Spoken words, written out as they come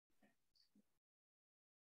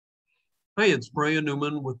Hi, it's Brian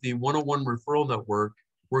Newman with the 101 Referral Network.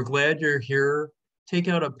 We're glad you're here. Take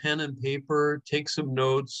out a pen and paper, take some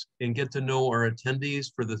notes, and get to know our attendees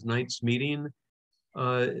for this night's meeting.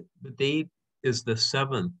 The date is the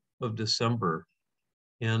 7th of December.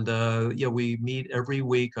 And yeah, we meet every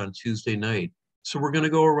week on Tuesday night. So we're going to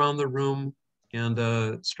go around the room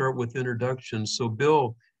and start with introductions. So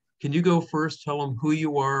Bill, can you go first? Tell them who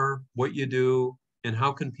you are, what you do, and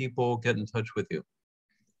how can people get in touch with you?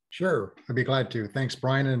 Sure, I'd be glad to. Thanks,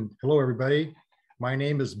 Brian, and hello, everybody. My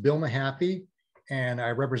name is Bill Mahaffey, and I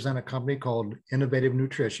represent a company called Innovative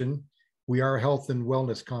Nutrition. We are a health and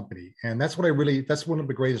wellness company, and that's one of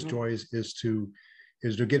the greatest joys is to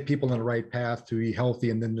get people on the right path to be healthy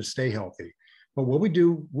and then to stay healthy. But what we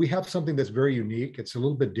do, we have something that's very unique. It's a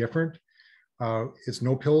little bit different. It's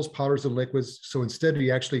no pills, powders, and liquids. So instead,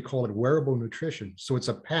 we actually call it wearable nutrition. So it's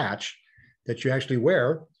a patch that you actually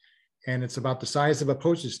wear, and it's about the size of a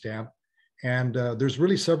postage stamp. And there's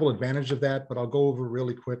really several advantages of that, but I'll go over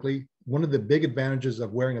really quickly. One of the big advantages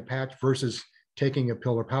of wearing a patch versus taking a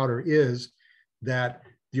pill or powder is that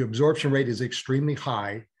the absorption rate is extremely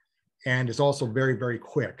high, and it's also very, very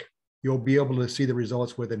quick. You'll be able to see the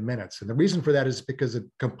results within minutes. And the reason for that is because it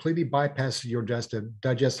completely bypasses your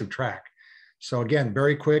digestive tract. So again,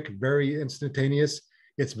 very quick, very instantaneous.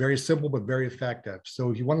 It's very simple, but very effective.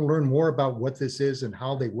 So if you want to learn more about what this is and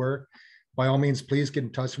how they work, by all means, please get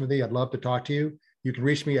in touch with me. I'd love to talk to you. You can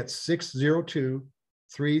reach me at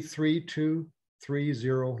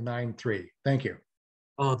 602-332-3093. Thank you.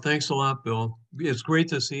 Oh, thanks a lot, Bill. It's great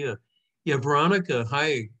to see you. Yeah, Veronica,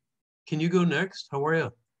 hi. Can you go next? How are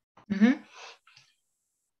you? Mm-hmm.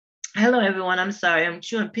 Hello, everyone. I'm sorry. I'm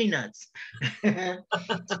chewing peanuts.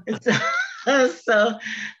 So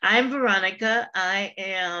I'm Veronica. I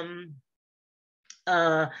am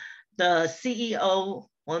the CEO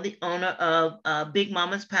or the owner of Big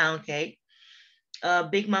Mama's Pound Cake.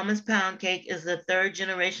 Big Mama's Pound Cake is the third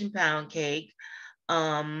generation pound cake.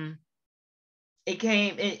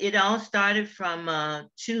 It all started from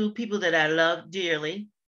two people that I love dearly,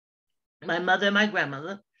 my mother and my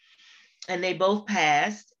grandmother, and they both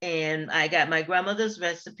passed. And I got my grandmother's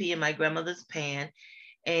recipe in my grandmother's pan.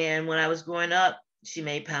 And when I was growing up, she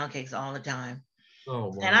made pound cakes all the time. Oh,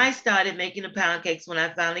 wow. And I started making the pound cakes when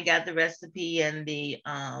I finally got the recipe and the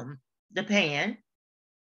pan.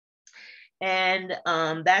 And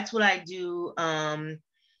that's what I do. I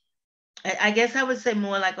guess I would say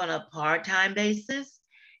more like on a part-time basis.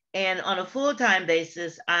 And on a full-time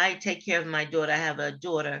basis, I take care of my daughter. I have a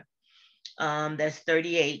daughter that's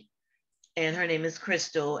 38, and her name is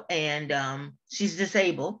Crystal, and she's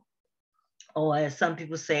disabled. Or as some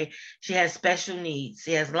people say, she has special needs.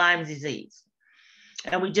 She has Lyme disease.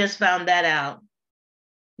 And we just found that out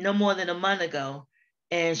no more than a month ago.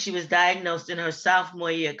 And she was diagnosed in her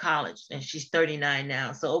sophomore year of college, and she's 39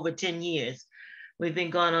 now. So over 10 years, we've been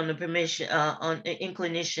going on on the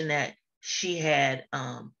inclination that she had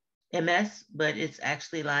MS, but it's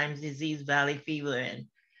actually Lyme disease, valley fever, and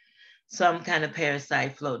some kind of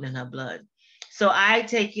parasite floating in her blood. So I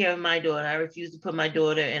take care of my daughter. I refuse to put my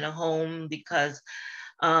daughter in a home because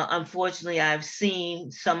unfortunately I've seen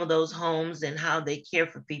some of those homes and how they care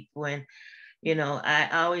for people. And, you know,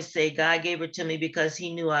 I always say God gave her to me because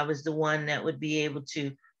he knew I was the one that would be able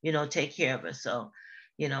to, you know, take care of her. So,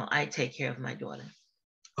 you know, I take care of my daughter.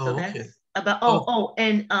 So that's about,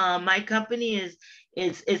 and my company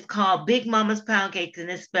is called Big Mama's Pound Cakes, and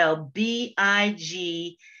it's spelled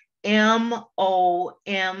BIGMOMAS.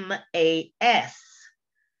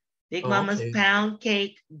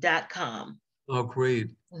 BigMamasPoundCake.com. Oh,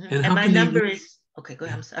 great. Mm-hmm. And my number is, okay, go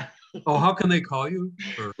ahead, I'm sorry. Oh, how can they call you?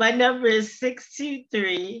 My number is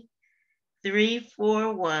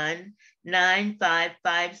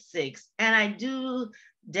 623-341-9556. And I do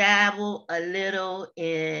dabble a little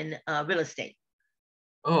in real estate.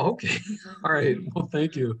 Oh, okay. All right. Well,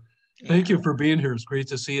 thank you. Thank you for being here. It's great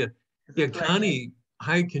to see you. Yeah, Connie,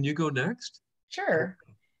 hi, can you go next? Sure.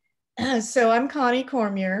 So I'm Connie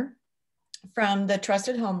Cormier from the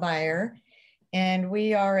Trusted Home Buyer, and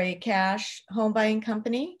we are a cash home buying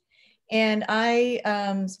company. And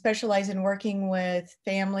I specialize in working with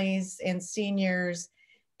families and seniors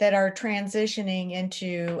that are transitioning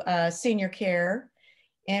into senior care.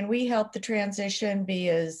 And we help the transition be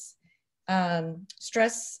as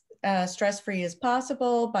stress-free as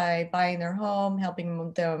possible by buying their home,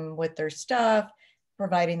 helping them with their stuff,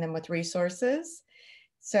 providing them with resources.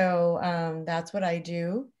 So that's what I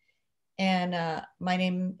do. And my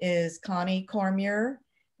name is Connie Cormier,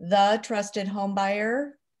 The Trusted Home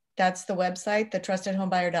Buyer. That's the website,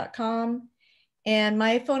 thetrustedhomebuyer.com. And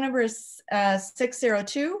my phone number is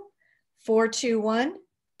 602-421-2666.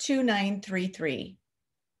 2933.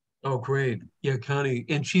 Oh, great. Yeah, Connie,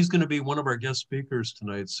 and she's going to be one of our guest speakers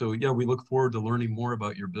tonight. So yeah, we look forward to learning more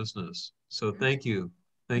about your business. So thank you.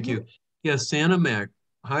 Thank you. Yeah, Santa Mac.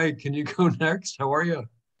 Hi, can you go next? How are you?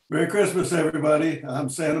 Merry Christmas, everybody. I'm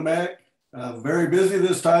Santa Mac. I'm very busy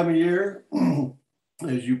this time of year,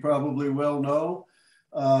 as you probably well know.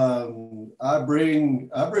 I bring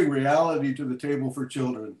reality to the table for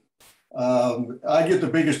children. I get the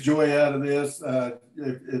biggest joy out of this.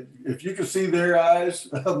 If you can see their eyes,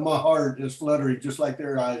 my heart is fluttering just like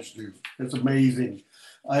their eyes do. It's amazing.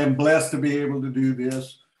 I am blessed to be able to do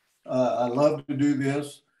this. I love to do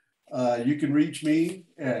this. You can reach me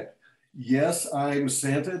at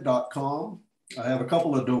yesimsanta.com. I have a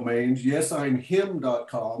couple of domains,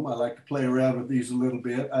 yesimhim.com. I like to play around with these a little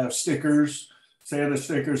bit. I have stickers, Santa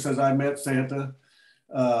stickers says I met Santa,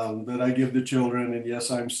 that I give the children, and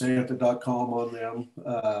yesimsanta.com on them.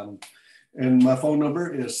 And my phone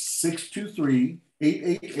number is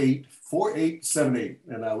 623-888-4878.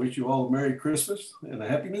 And I wish you all a Merry Christmas and a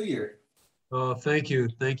Happy New Year. Oh, thank you.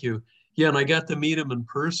 Thank you. Yeah, and I got to meet him in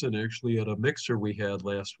person actually at a mixer we had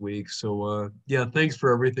last week. So yeah, thanks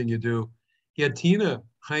for everything you do. Yeah, Tina,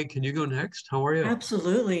 hi, can you go next? How are you?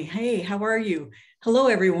 Absolutely. Hey, how are you? Hello,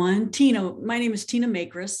 everyone. Tina, my name is Tina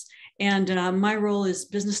Makris, and my role is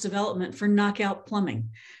business development for Knockout Plumbing.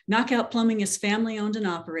 Knockout Plumbing is family owned and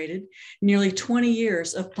operated, nearly 20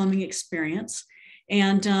 years of plumbing experience.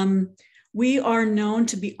 And we are known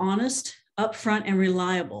to be honest, upfront, and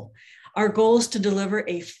reliable. Our goal is to deliver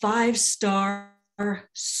a 5-star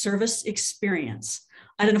service experience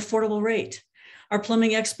at an affordable rate. Our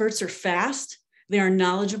plumbing experts are fast, they are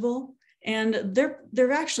knowledgeable, and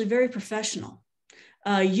they're actually very professional.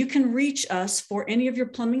 You can reach us for any of your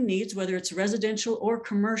plumbing needs, whether it's residential or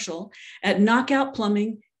commercial, at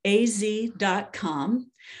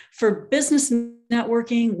knockoutplumbingaz.com. For business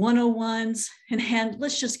networking 101s, and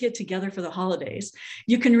let's just get together for the holidays,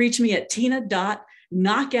 you can reach me at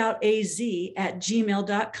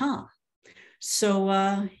tina.knockoutaz@gmail.com.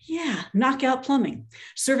 So yeah, Knockout Plumbing,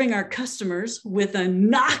 serving our customers with a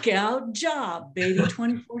knockout job, baby,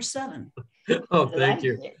 24/7. Oh, thank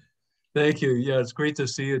you. Thank you. Yeah, it's great to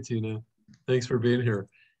see you, Tina. Thanks for being here.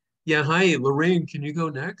 Yeah, hi, Lorraine, can you go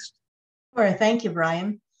next? Sure, thank you,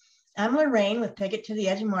 Brian. I'm Lorraine with Take It to the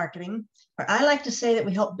Edge of Marketing, where I like to say that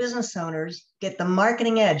we help business owners get the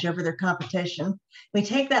marketing edge over their competition. We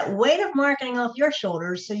take that weight of marketing off your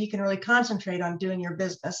shoulders so you can really concentrate on doing your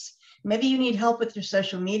business. Maybe you need help with your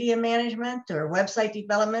social media management or website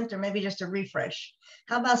development, or maybe just a refresh.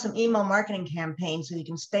 How about some email marketing campaigns so you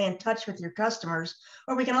can stay in touch with your customers?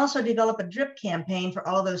 Or we can also develop a drip campaign for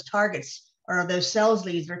all those targets or those sales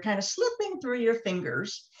leads that are kind of slipping through your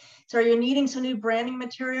fingers. So are you needing some new branding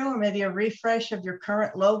material, or maybe a refresh of your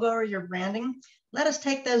current logo or your branding? Let us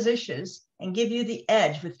take those issues and give you the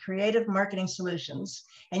edge with creative marketing solutions.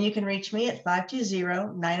 And you can reach me at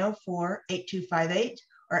 520-904-8258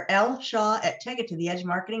 or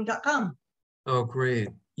lshaw@takeittotheedgemarketing.com. Oh, great.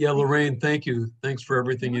 Yeah, Lorraine, thank you. Thanks for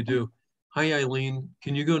everything you do. Hi, Eileen.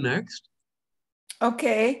 Can you go next?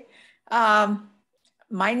 Okay.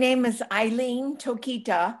 My name is Eileen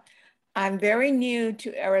Tokita. I'm very new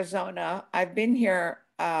to Arizona. I've been here,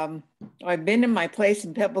 I've been in my place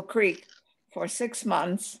in Pebble Creek for 6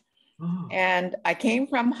 months. Oh. And I came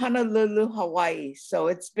from Honolulu, Hawaii. So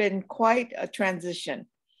it's been quite a transition.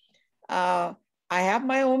 I have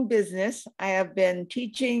my own business. I have been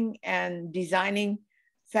teaching and designing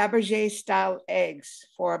Fabergé style eggs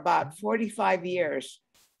for about 45 years.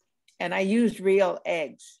 And I use real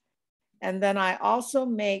eggs. And then I also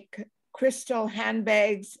make crystal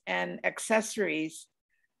handbags and accessories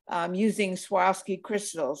using Swarovski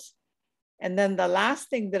crystals. And then the last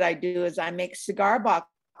thing that I do is I make cigar box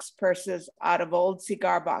purses out of old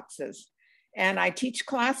cigar boxes. And I teach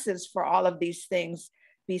classes for all of these things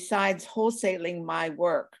besides wholesaling my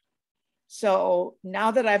work. So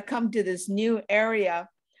now that I've come to this new area,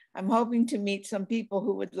 I'm hoping to meet some people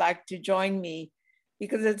who would like to join me,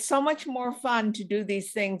 because it's so much more fun to do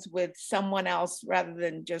these things with someone else rather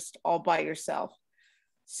than just all by yourself.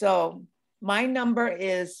 So my number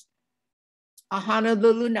is a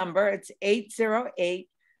Honolulu number. It's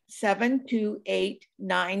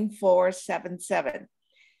 808-728-9477.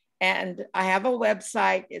 And I have a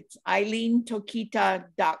website. It's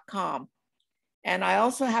eileentokita.com. And I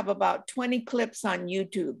also have about 20 clips on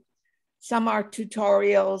YouTube. Some are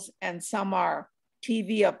tutorials and some are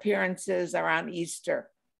TV appearances around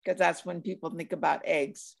Easter, because that's when people think about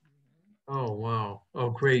eggs. Oh, wow.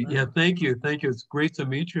 Oh, great. Yeah, thank you. Thank you. It's great to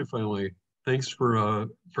meet you finally. Thanks for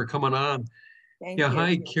coming on. Thank yeah, you.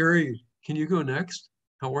 hi, Carrie. Can you go next?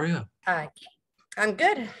 How are you? Hi. I'm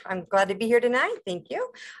good. I'm glad to be here tonight. Thank you.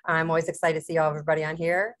 I'm always excited to see everybody on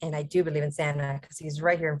here. And I do believe in Santa because he's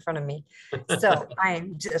right here in front of me. So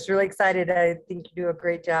I'm just really excited. I think you do a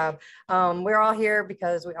great job. We're all here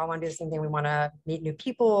because we all want to do the same thing. We want to meet new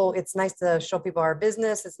people. It's nice to show people our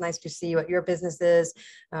business. It's nice to see what your business is.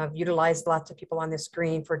 I've utilized lots of people on the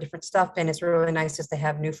screen for different stuff. And it's really nice just to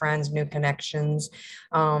have new friends, new connections.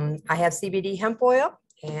 I have CBD hemp oil,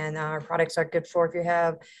 and our products are good for if you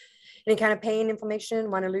have any kind of pain, inflammation,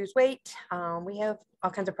 want to lose weight. We have all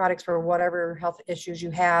kinds of products for whatever health issues you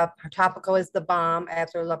have. Our topical is the bomb. I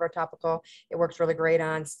absolutely love our topical. It works really great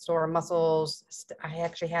on sore muscles. I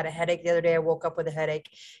actually had a headache the other day. I woke up with a headache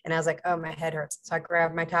and I was like, oh, my head hurts. So I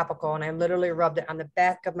grabbed my topical and I literally rubbed it on the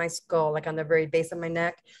back of my skull, like on the very base of my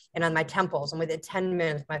neck and on my temples. And within 10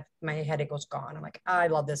 minutes, my headache was gone. I'm like, I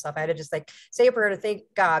love this stuff. I had to just like say a prayer to thank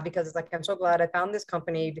God, because it's like, I'm so glad I found this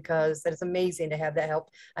company, because it's amazing to have that help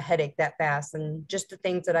a headache that fast. And just the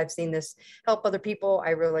things that I've seen this help other people,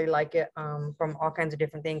 I really like it, from all kinds of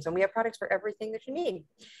different things. And we have products for everything that you need.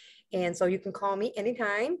 And so you can call me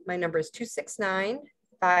anytime. My number is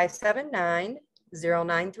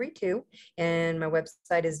 269-579-0932. And my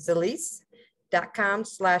website is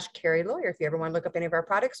Zalise.com/Carrie Lawyer. If you ever want to look up any of our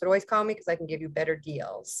products, always call me because I can give you better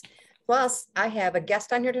deals. Plus, I have a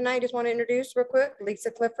guest on here tonight I just want to introduce real quick,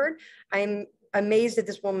 Lisa Clifford. I'm amazed at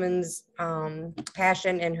this woman's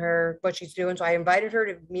passion and what she's doing. So I invited her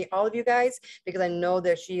to meet all of you guys because I know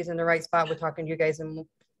that she's in the right spot with talking to you guys, and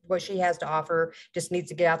what she has to offer just needs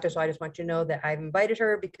to get out there. So I just want you to know that I've invited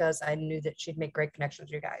her because I knew that she'd make great connections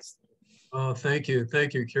with you guys. Oh, thank you.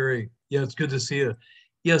 Thank you, Carrie. Yeah, it's good to see you.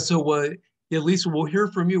 Yeah, so yeah, Lisa, we'll hear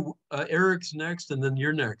from you. Eric's next and then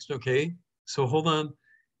you're next, okay? So hold on.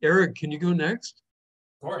 Eric, can you go next?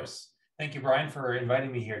 Of course. Thank you, Brian, for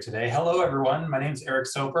inviting me here today. Hello, everyone. My name is Eric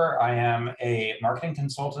Soper. I am a marketing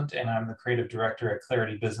consultant, and I'm the creative director at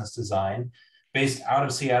Clarity Business Design, based out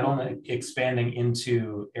of Seattle and expanding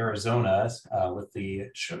into Arizona with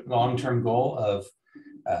the long-term goal of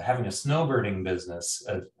having a snowbirding business,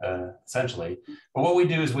 essentially. But what we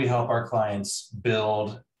do is we help our clients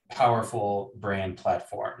build powerful brand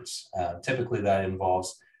platforms. Typically, that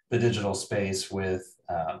involves the digital space with,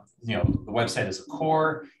 the website as a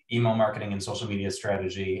core, email marketing and social media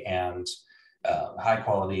strategy, and high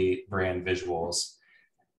quality brand visuals,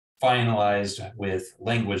 finalized with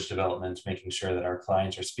language development, making sure that our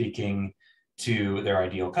clients are speaking to their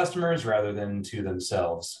ideal customers rather than to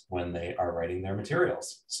themselves when they are writing their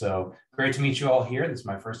materials. So great to meet you all here. This is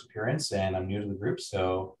my first appearance and I'm new to the group.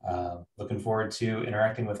 So looking forward to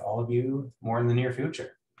interacting with all of you more in the near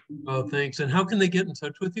future. Oh, thanks. And how can they get in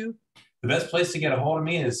touch with you? The best place to get a hold of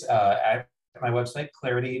me is at my website,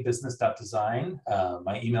 claritybusiness.design.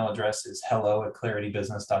 My email address is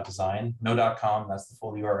hello@claritybusiness.design. No .com, that's the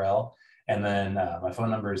full URL. And then my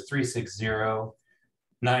phone number is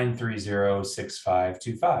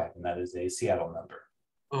 360-930-6525. And that is a Seattle number.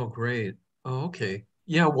 Oh, great. Oh, okay.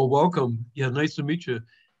 Yeah, well, welcome. Yeah, nice to meet you.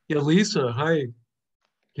 Yeah, Lisa, hi.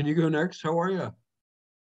 Can you go next? How are you?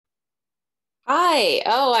 Hi.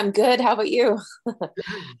 Oh, I'm good. How about you?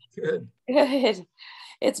 Good. Good.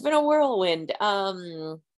 It's been a whirlwind.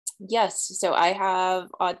 Yes, so I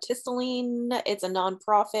have Autistaline. It's a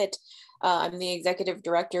nonprofit. I'm the executive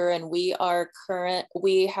director, and we're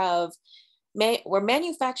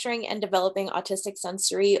manufacturing and developing autistic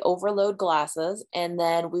sensory overload glasses, and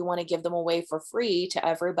then we want to give them away for free to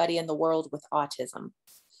everybody in the world with autism.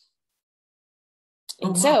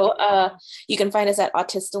 And so you can find us at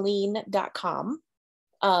autistaline.com.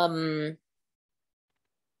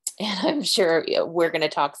 And I'm sure we're going to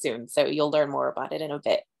talk soon, so you'll learn more about it in a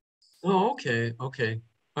bit. Oh, okay. Okay.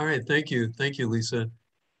 All right. Thank you. Thank you, Lisa.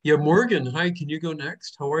 Yeah, Morgan, hi. Can you go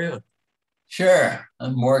next? How are you? Sure.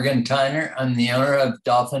 I'm Morgan Tyner. I'm the owner of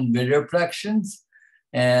Dolphin Video Productions.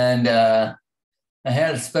 And I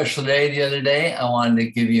had a special day the other day. I wanted to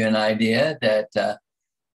give you an idea that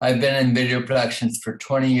I've been in video productions for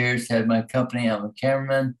 20 years, had my company. I'm a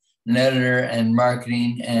cameraman, an editor, and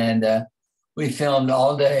marketing. And we filmed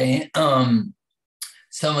all day.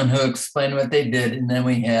 Someone who explained what they did. And then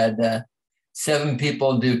we had 7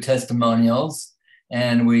 people do testimonials.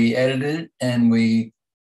 And we edited it, and we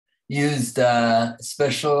used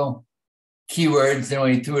special keywords, and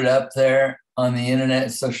we threw it up there on the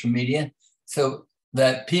internet, social media, so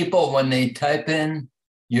that people, when they type in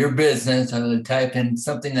your business or they type in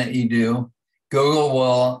something that you do, Google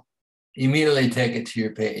will immediately take it to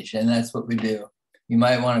your page. And that's what we do. You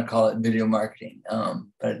might want to call it video marketing,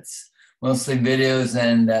 but it's mostly videos.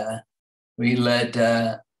 And we let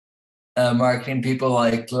marketing people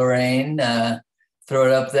like Lorraine throw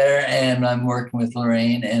it up there. And I'm working with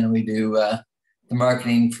Lorraine, and we do the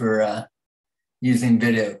marketing for using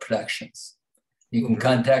video productions. You can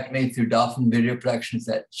contact me through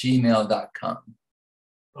dolphinvideoproductions@gmail.com.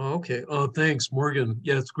 Oh, okay. Oh, thanks, Morgan.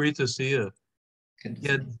 Yeah, it's great to see you.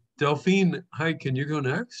 Yeah, Delphine, hi, can you go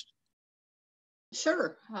next?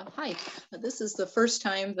 Sure. Hi. This is the first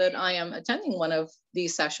time that I am attending one of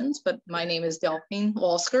these sessions, but my name is Delphine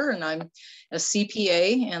Walsker, and I'm a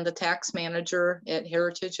CPA and the tax manager at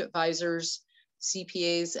Heritage Advisors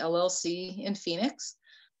CPAs LLC in Phoenix.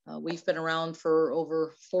 We've been around for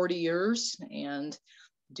over 40 years and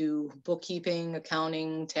do bookkeeping,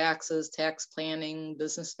 accounting, taxes, tax planning,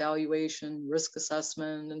 business valuation, risk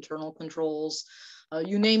assessment, internal controls.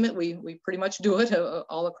 You name it, we pretty much do it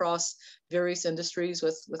all across various industries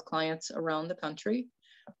with clients around the country.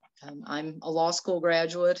 I'm a law school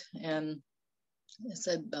graduate and I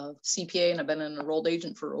said CPA, and I've been an enrolled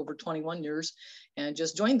agent for over 21 years and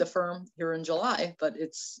just joined the firm here in July. But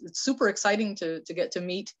it's super exciting to get to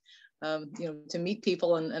meet, to meet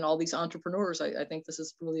people and all these entrepreneurs. I think this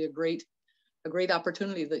is really a great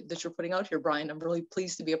opportunity that you're putting out here, Brian. I'm really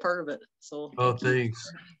pleased to be a part of it. So thanks.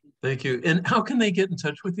 Thank you. And how can they get in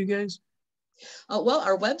touch with you guys? Well,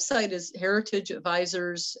 our website is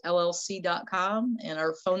heritageadvisorsllc.com, and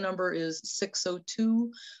our phone number is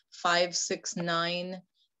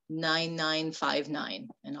 602-569-9959.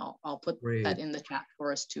 And I'll put that in the chat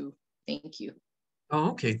for us too. Thank you.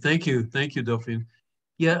 Oh, okay. Thank you. Thank you, Delphine.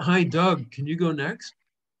 Yeah. Hi, Doug. Can you go next?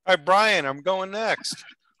 Hi, Brian. I'm going next.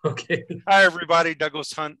 Okay. Hi, everybody.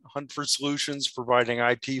 Douglas Hunt for Solutions, providing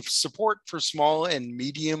IT support for small and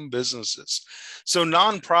medium businesses. So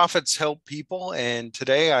nonprofits help people, and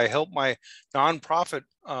today I help my nonprofit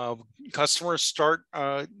customers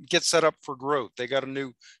get set up for growth. They got a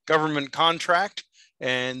new government contract,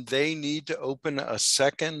 and they need to open a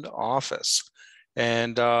second office.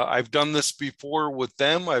 And I've done this before with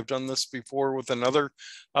them. I've done this before with another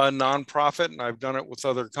nonprofit, and I've done it with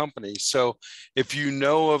other companies. So if you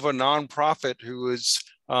know of a nonprofit who is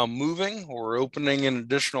moving or opening an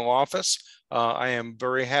additional office, I am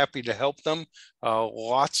very happy to help them.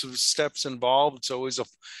 Lots of steps involved. It's always an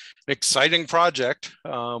exciting project,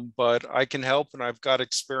 but I can help and I've got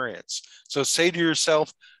experience. So say to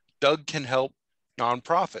yourself, Doug can help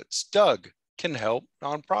nonprofits. Doug can help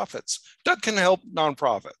nonprofits. Doug can help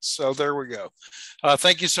nonprofits. So there we go.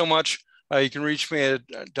 Thank you so much. You can reach me at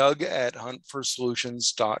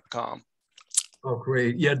doug@huntforsolutions.com. Oh,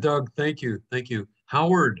 great. Yeah, Doug, thank you. Thank you.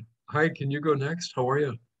 Howard, hi, can you go next? How are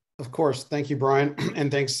you? Of course. Thank you, Brian.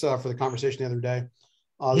 And thanks for the conversation the other day.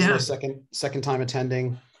 This is my second time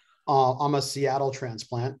attending. I'm a Seattle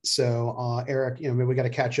transplant. So Eric, maybe we got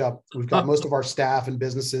to catch up. We've got most of our staff and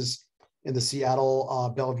businesses in the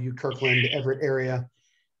Seattle, Bellevue, Kirkland, Everett area.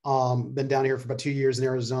 Been down here for about 2 years in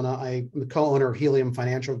Arizona. I'm the co-owner of Helium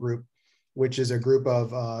Financial Group, which is a group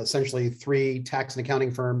of essentially 3 tax and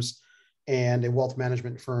accounting firms and a wealth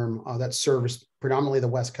management firm that serves predominantly the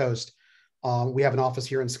West Coast. We have an office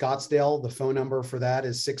here in Scottsdale. The phone number for that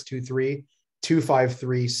is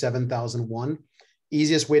 623-253-7001.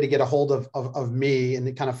 Easiest way to get a hold of me and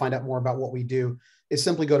to kind of find out more about what we do is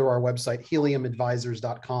simply go to our website,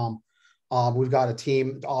 heliumadvisors.com. We've got a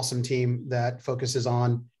team, awesome team that focuses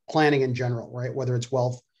on planning in general, right? Whether it's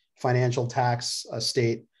wealth, financial, tax,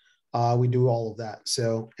 estate, we do all of that.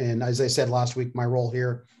 So, and as I said last week, my role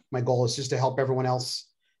here, my goal is just to help everyone else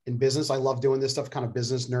in business. I love doing this stuff, kind of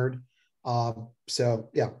business nerd. So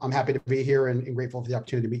yeah, I'm happy to be here and grateful for the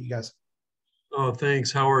opportunity to meet you guys. Oh,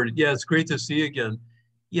 thanks, Howard. Yeah, it's great to see you again.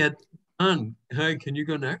 Yeah, Don, hi, can you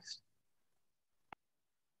go next?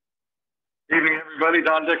 Evening, everybody.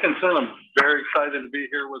 Don Dickinson. I'm very excited to be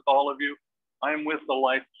here with all of you. I'm with the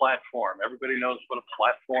Life Platform. Everybody knows what a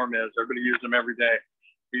platform is. Everybody uses them every day.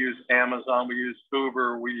 We use Amazon. We use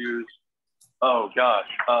Uber. We use, what's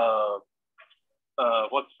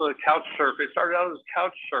the couch surfing? It started out as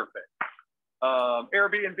couch surfing.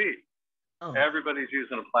 Airbnb. Oh. Everybody's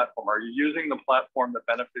using a platform. Are you using the platform that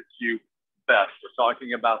benefits you best? We're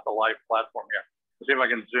talking about the Life Platform here. Let's see if I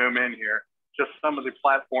can zoom in here. Just some of the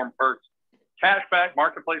platform perks. Cashback,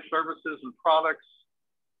 marketplace services and products,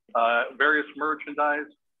 various merchandise,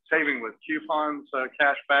 saving with coupons,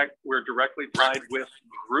 cashback. We're directly tied with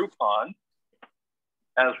Groupon,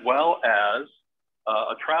 as well as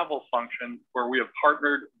a travel function where we have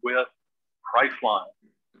partnered with Priceline.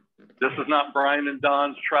 This is not Brian and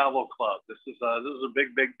Don's travel club. This is a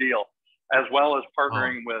big deal, as well as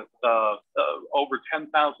partnering with over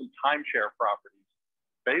 10,000 timeshare properties.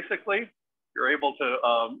 Basically, you're able to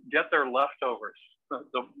get their leftovers,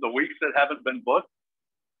 the weeks that haven't been booked.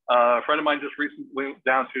 A friend of mine just recently went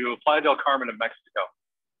down to Playa del Carmen in Mexico.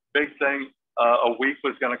 Big thing, a week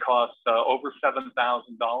was going to cost over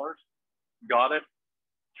 $7,000. Got it,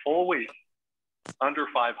 full week, under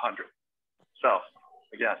 500. So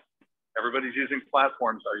again, everybody's using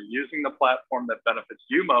platforms. Are you using the platform that benefits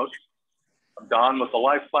you most? I'm Don with the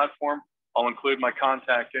Life platform. I'll include my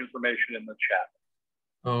contact information in the chat.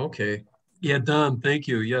 Oh, okay. Yeah, Don, thank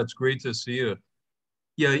you. Yeah, it's great to see you.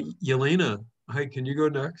 Yeah, Yelena, hi, can you go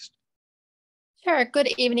next? Sure. Good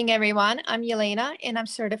evening, everyone. I'm Yelena, and I'm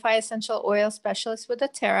certified essential oil specialist with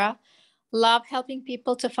doTERRA. Love helping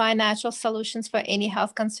people to find natural solutions for any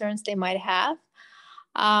health concerns they might have.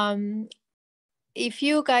 If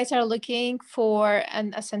you guys are looking for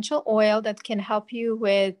an essential oil that can help you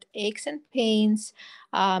with aches and pains,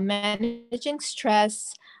 managing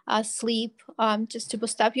stress, sleep, just to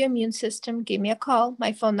boost up your immune system, give me a call.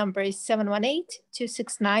 My phone number is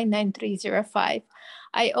 718-269-9305.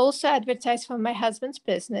 I also advertise for my husband's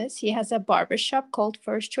business. He has a barbershop called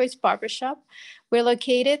First Choice Barbershop. We're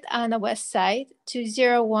located on the west side,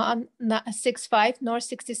 20165 North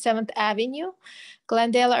 67th Avenue,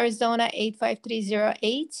 Glendale, Arizona,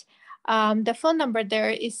 85308. The phone number there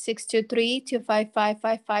is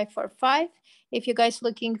 623-255-5545. If you guys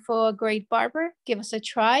looking for a great barber, give us a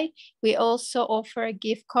try. We also offer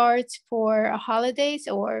gift cards for holidays,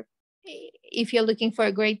 or if you're looking for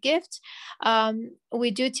a great gift. We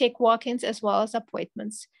do take walk-ins as well as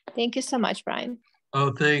appointments. Thank you so much, Brian.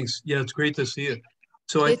 Oh, thanks. Yeah, it's great to see you.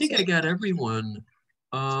 So I think I got everyone.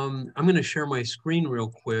 I'm going to share my screen real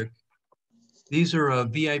quick. These are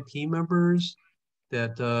VIP members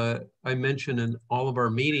that I mentioned in all of our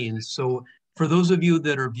meetings. So for those of you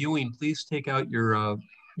that are viewing, please take out your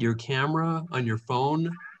camera on your phone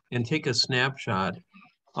and take a snapshot.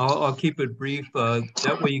 I'll keep it brief.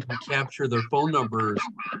 That way you can capture their phone numbers,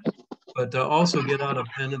 but also get out a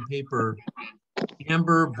pen and paper.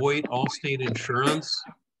 Amber Voigt, Allstate Insurance.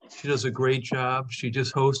 She does a great job. She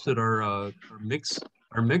just hosted our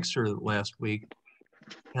mixer last week.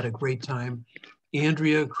 Had a great time.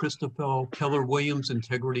 Andrea Christoffel, Keller Williams,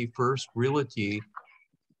 Integrity First Realty.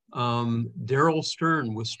 Daryl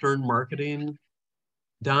Stern with Stern Marketing.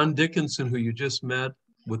 Don Dickinson, who you just met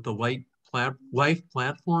with the Life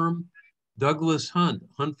platform. Douglas Hunt,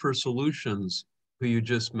 Hunt for Solutions, who you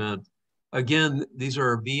just met. Again, these are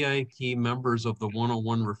our VIP members of the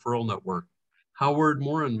 101 Referral Network. Howard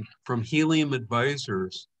Morin from Helium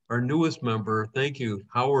Advisors, our newest member. Thank you,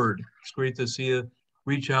 Howard. It's great to see you.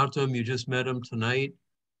 Reach out to him. You just met him tonight.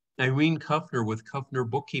 Irene Kuffner with Kuffner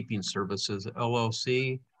Bookkeeping Services,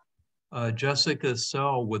 LLC. Jessica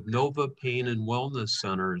Sell with Nova Pain and Wellness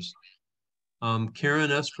Centers. Karen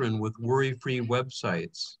Estrin with Worry Free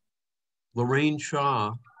Websites. Lorraine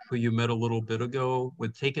Shaw, who you met a little bit ago,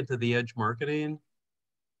 with Take It to the Edge Marketing.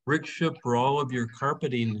 Rick Ship for all of your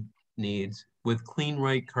carpeting needs with Clean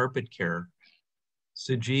Right Carpet Care.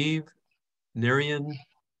 Sajeev Narayan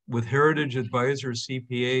with Heritage Advisors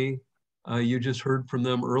CPA. You just heard from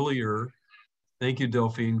them earlier. Thank you,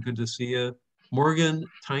 Delphine. Good to see you. Morgan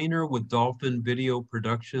Tyner with Dolphin Video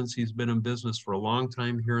Productions. He's been in business for a long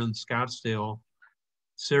time here in Scottsdale.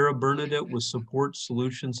 Sarah Bernadette with Support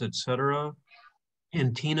Solutions, etc.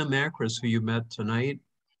 And Tina Macris, who you met tonight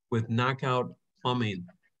with Knockout Plumbing.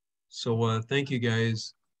 So thank you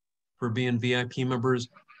guys for being VIP members.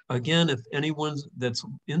 Again, if anyone that's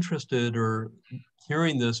interested or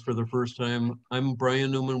hearing this for the first time, I'm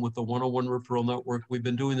Brian Newman with the 101 Referral Network. We've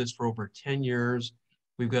been doing this for over 10 years.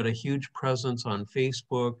 We've got a huge presence on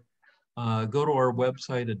Facebook. Go to our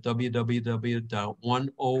website at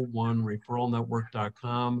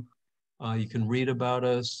www.101referralnetwork.com. You can read about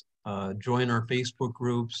us, join our Facebook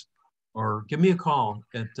groups, or give me a call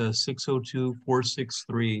at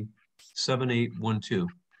 602-463-7812.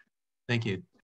 Thank you.